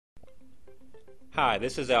Hi,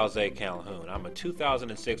 this is Alze Calhoun. I'm a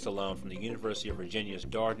 2006 alum from the University of Virginia's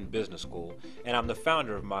Darden Business School, and I'm the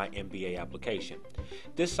founder of my MBA application.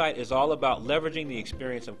 This site is all about leveraging the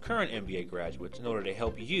experience of current MBA graduates in order to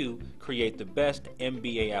help you create the best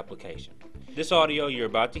MBA application. This audio you're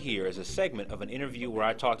about to hear is a segment of an interview where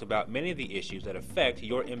I talked about many of the issues that affect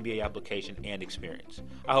your MBA application and experience.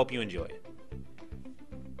 I hope you enjoy it.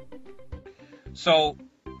 So,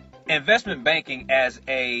 investment banking as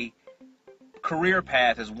a career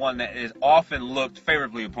path is one that is often looked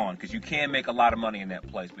favorably upon because you can make a lot of money in that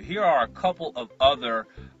place. But here are a couple of other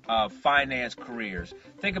finance careers.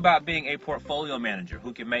 Think about being a portfolio manager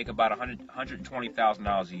who can make about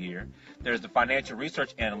 $120,000 a year. There's the financial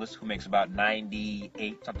research analyst who makes about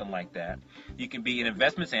 $98,000, something like that. You can be an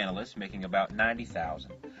investments analyst making about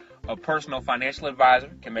 $90,000. A personal financial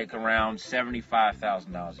advisor can make around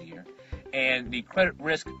 $75,000 a year. And the credit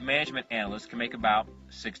risk management analyst can make about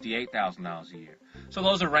 $68,000 a year. So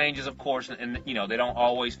those are ranges, of course, and they don't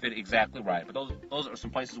always fit exactly right. But those are some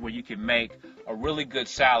places where you can make a really good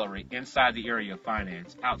salary inside the area of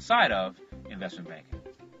finance, outside of investment banking.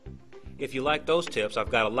 If you like those tips, I've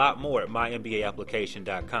got a lot more at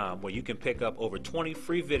mymbaapplication.com, where you can pick up over 20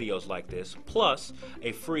 free videos like this, plus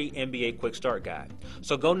a free MBA Quick Start Guide.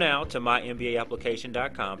 So go now to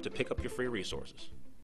mymbaapplication.com to pick up your free resources.